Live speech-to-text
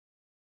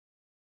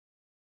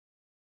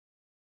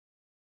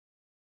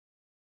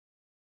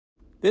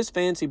This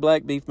fancy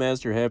black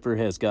Beefmaster heifer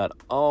has got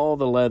all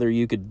the leather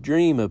you could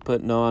dream of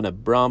putting on a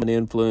Brahman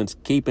influence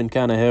keeping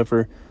kind of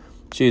heifer.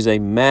 She's a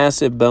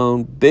massive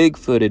boned,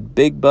 big-footed,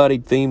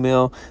 big-bodied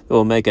female that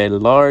will make a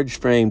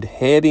large-framed,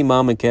 heavy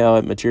mama cow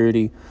at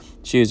maturity.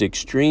 She is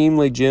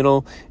extremely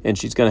gentle, and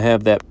she's going to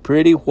have that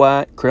pretty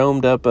white,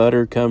 chromed-up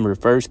udder come her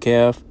first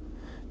calf.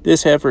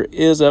 This heifer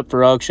is up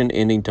for auction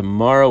ending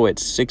tomorrow at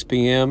 6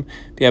 p.m.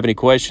 If you have any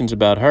questions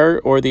about her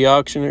or the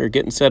auction or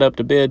getting set up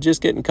to bid,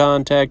 just get in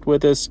contact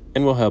with us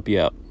and we'll help you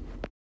out.